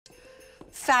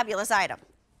Fabulous item.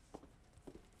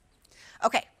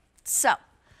 Okay, so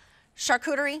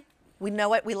charcuterie. We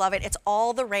know it, we love it, it's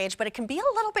all the rage, but it can be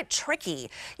a little bit tricky.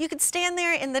 You could stand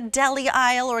there in the deli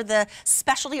aisle or the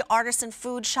specialty artisan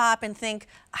food shop and think,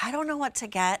 I don't know what to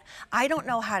get. I don't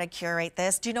know how to curate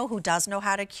this. Do you know who does know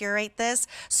how to curate this?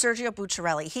 Sergio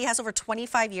Bucciarelli. He has over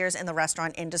 25 years in the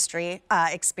restaurant industry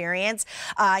experience.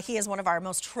 He is one of our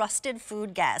most trusted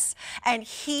food guests, and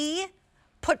he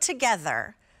put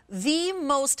together the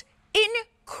most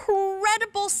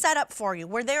incredible setup for you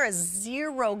where there is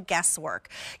zero guesswork.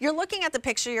 You're looking at the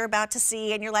picture you're about to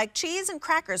see and you're like, cheese and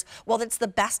crackers. Well, that's the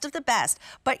best of the best.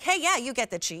 But hey, yeah, you get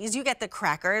the cheese, you get the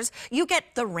crackers, you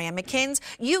get the ramekins,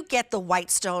 you get the white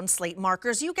stone slate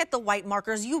markers, you get the white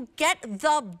markers, you get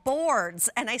the boards.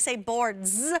 And I say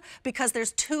boards because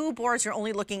there's two boards. You're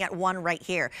only looking at one right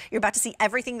here. You're about to see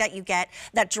everything that you get.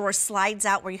 That drawer slides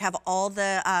out where you have all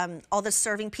the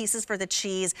serving pieces for the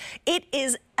cheese. It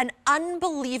is an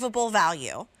unbelievable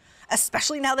value,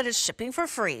 especially now that it's shipping for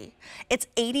free. It's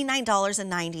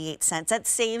 $89.98. That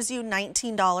saves you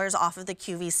 $19 off of the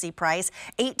QVC price.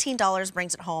 $18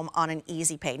 brings it home on an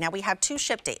easy pay. Now we have two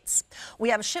ship dates. We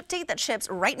have a ship date that ships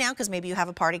right now because maybe you have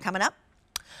a party coming up,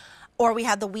 or we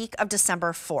have the week of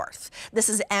December 4th. This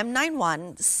is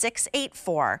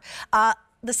M91684.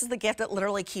 This is the gift that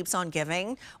literally keeps on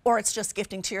giving, or it's just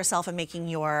gifting to yourself and making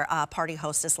your party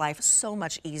hostess life so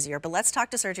much easier. But let's talk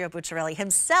to Sergio Bucciarelli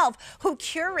himself, who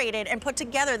curated and put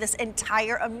together this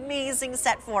entire amazing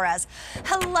set for us.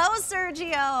 Hello,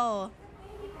 Sergio.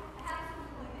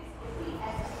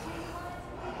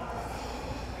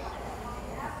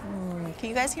 Can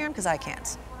you guys hear him? Because I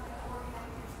can't.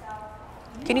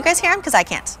 Can you guys hear him? Because I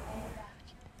can't.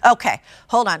 Okay,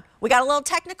 hold on. We got a little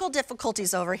technical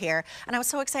difficulties over here, and I was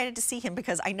so excited to see him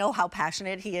because I know how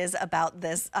passionate he is about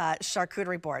this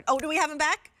charcuterie board. Oh, do we have him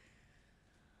back?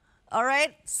 All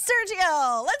right,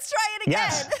 Sergio, let's try it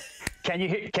again. Yes. Can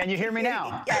you hear me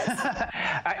now?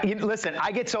 Yes. Listen,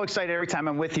 I get so excited every time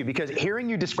I'm with you because hearing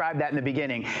you describe that in the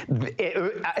beginning,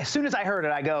 as soon as I heard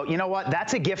it, I go, you know what?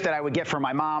 That's a gift that I would get for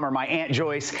my mom or my Aunt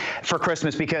Joyce for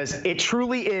Christmas because it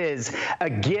truly is a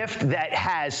gift that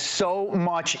has so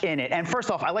much in it. And first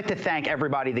off, I'd like to thank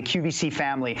everybody, the QVC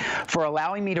family, for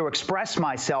allowing me to express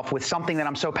myself with something that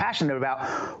I'm so passionate about,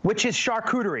 which is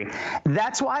charcuterie.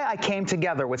 That's why I came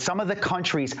together with some of the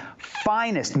country's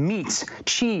finest meats,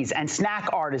 cheese, and snack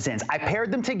artisans. I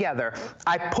paired them together.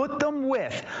 I put them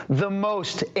with the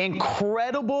most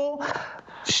incredible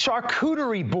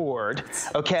charcuterie board,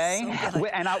 okay? So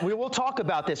and we will talk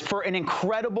about this for an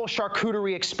incredible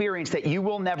charcuterie experience that you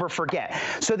will never forget.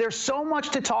 So there's so much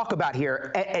to talk about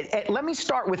here. Let me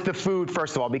start with the food,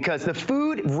 first of all, because the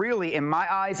food really, in my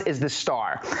eyes, is the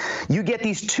star. You get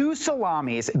these two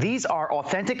salamis. These are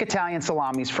authentic Italian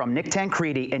salamis from Nick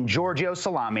Tancredi and Giorgio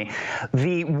Salami.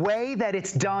 The way that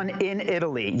it's done in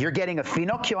Italy, you're getting a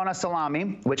finocchiona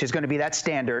salami, which is going to be that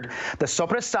standard, the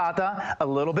sopressata, a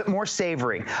little bit more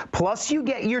savory. Plus, you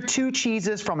get your two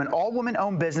cheeses from an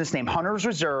all-woman-owned business named Hunter's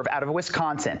Reserve out of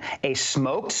Wisconsin, a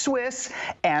smoked Swiss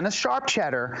and a sharp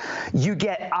cheddar. You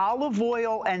get olive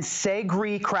oil and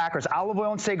Segri crackers. Olive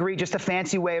oil and Segri, just a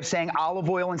fancy way of saying olive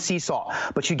oil and sea salt.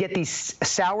 But you get these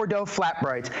sourdough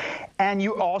flatbreads, and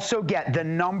you also get the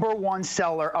 #1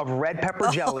 seller of red pepper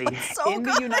jelly in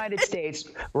the United States,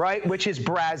 right, which is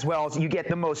Braswell's. You get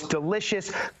the most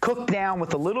delicious, cooked down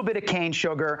with a little bit of cane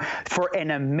sugar for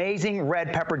an amazing red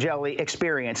pepper jelly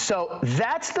experience. So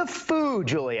that's the food,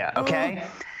 Julia, okay?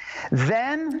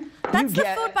 Then that's the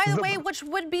food, by the way, which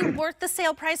would be worth the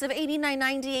sale price of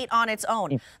 $89.98 on its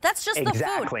own. That's just the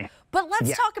food. But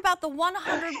let's talk about the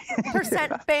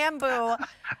 100% bamboo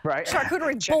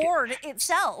charcuterie board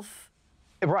itself.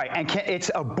 Right, and it's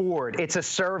a board, it's a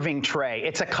serving tray,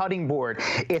 it's a cutting board.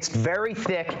 It's very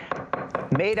thick,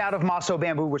 made out of maso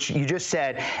bamboo, which you just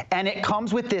said, and it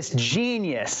comes with this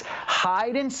genius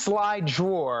hide and slide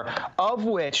drawer, of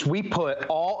which we put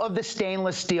all of the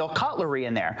stainless steel cutlery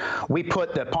in there. We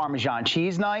put the Parmesan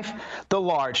cheese knife, the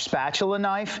large spatula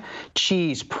knife,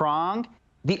 cheese prong,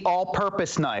 the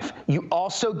all-purpose knife. You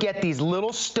also get these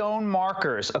little stone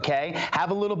markers, okay? Have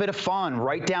a little bit of fun.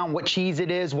 Write down what cheese it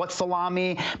is, what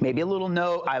salami, maybe a little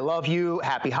note, I love you,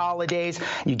 happy holidays.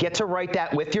 You get to write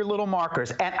that with your little markers.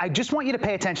 And I just want you to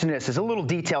pay attention to this. There's a little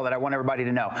detail that I want everybody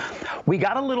to know. We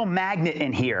got a little magnet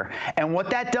in here, and what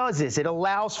that does is it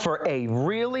allows for a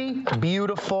really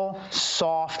beautiful,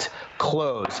 soft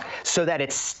close so that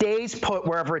it stays put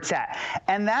wherever it's at.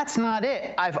 And that's not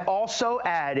it. I've also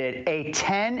added a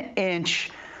 10-inch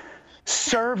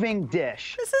serving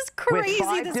dish. This is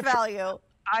crazy, this value.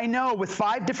 I know, with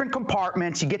 5 different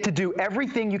compartments, you get to do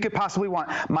everything you could possibly want.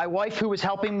 My wife, who was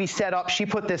helping me set up, she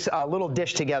put this little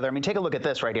dish together. I mean, take a look at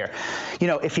this right here. You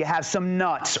know, if you have some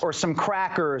nuts or some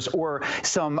crackers or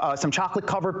some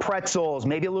chocolate-covered pretzels,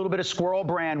 maybe a little bit of Squirrel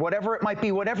Brand, whatever it might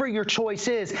be, whatever your choice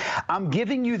is, I'm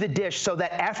giving you the dish so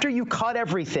that after you cut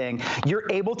everything,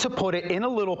 you're able to put it in a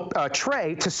little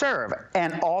tray to serve.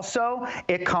 And also,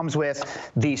 it comes with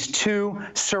these 2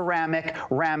 ceramic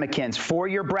ramekins for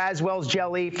your Braswell's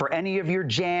jelly, for any of your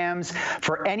jams,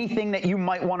 for anything that you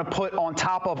might want to put on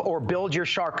top of or build your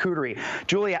charcuterie.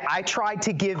 Julia, I tried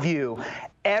to give you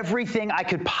everything I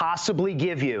could possibly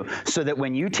give you so that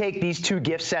when you take these 2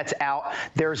 gift sets out,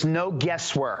 there's no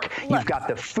guesswork. Look, you've got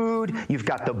the food, you've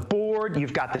got the board,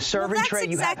 you've got the serving tray,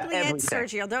 you have everything. That's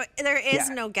exactly it, Sergio. There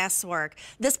is no guesswork.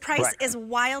 This price is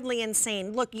wildly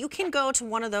insane. Look, you can go to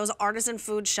one of those artisan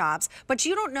food shops, but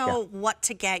you don't know what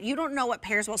to get. You don't know what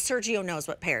pairs well. Sergio knows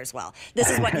what pairs well.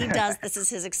 This is what he does. This is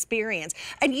his experience.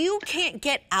 And you can't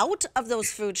get out of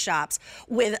those food shops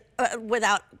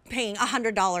without paying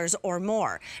 $100 or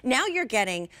more. Now you're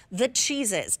getting the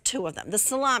cheeses, 2 of them, the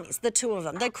salamis, the 2 of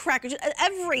them, the crackers,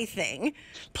 everything,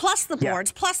 plus the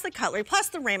boards, plus the cutlery, plus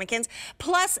the ramekins,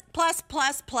 plus,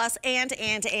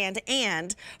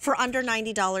 and for under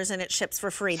 $90, and it ships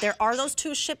for free. There are those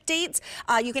 2 ship dates.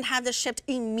 You can have this shipped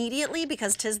immediately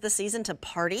because 'tis the season to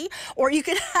party, or you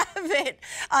can have it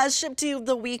shipped to you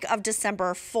the week of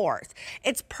December 4th.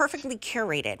 It's perfectly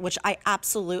curated, which I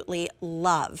absolutely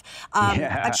love.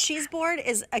 A cheese board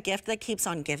is a gift that keeps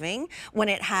on giving when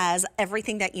it has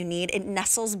everything that you need. It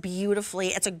nestles beautifully.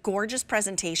 It's a gorgeous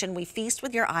presentation. We feast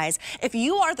with your eyes. If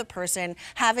you are the person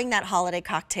having that holiday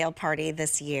cocktail party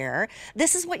this year,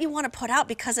 this is what you want to put out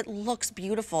because it looks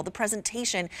beautiful. The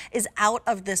presentation is out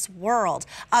of this world.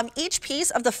 Each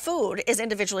piece of the food is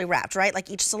individually wrapped, right?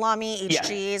 Like each salami, each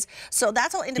cheese. So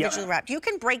that's all individually wrapped. You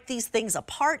can break these things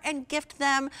apart and gift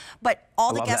them, but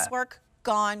all the guesswork,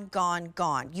 gone, gone,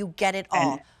 gone. You get it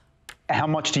all. How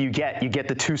much do you get? You get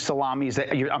the 2 salamis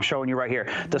that I'm showing you right here,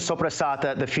 the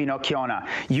sopressata, the finocchiona.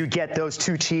 You get those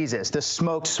 2 cheeses, the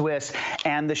smoked Swiss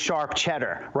and the sharp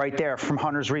cheddar right there from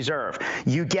Hunter's Reserve.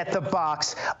 You get the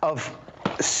box of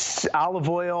olive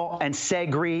oil and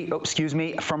segri,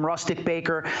 from Rustic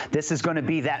Baker. This is going to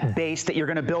be that base that you're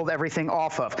going to build everything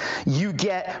off of. You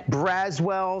get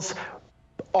Braswell's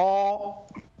all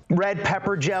red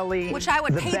pepper jelly, which I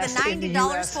would pay the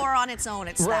 $90 for on its own.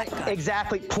 It's that good.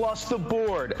 Exactly. Plus the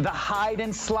board, the hide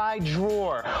and slide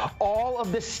drawer, all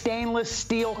of the stainless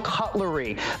steel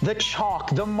cutlery, the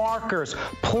chalk, the markers,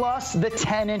 plus the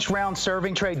 10-inch round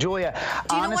serving tray. Julia,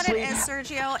 do you know what it is,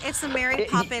 Sergio? It's the Mary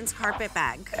Poppins carpet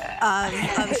bag of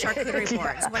charcuterie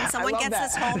boards. When someone gets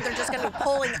this home, they're just going to be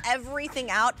pulling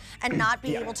everything out and not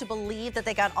be able to believe that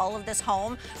they got all of this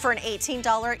home for an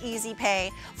 $18 easy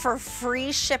pay for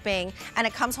free shipping. And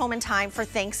it comes home in time for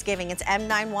Thanksgiving. It's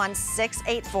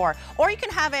M91684. Or you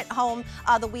can have it home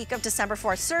the week of December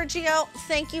 4th. Sergio,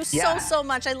 thank you so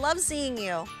much. I love seeing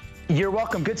you. You're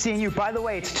welcome. Good seeing you. By the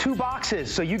way, it's 2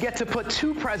 boxes, so you get to put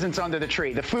 2 presents under the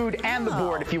tree, the food and the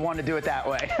board, if you want to do it that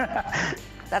way.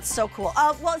 That's so cool.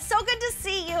 Well, it's so good to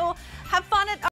see you. Have fun at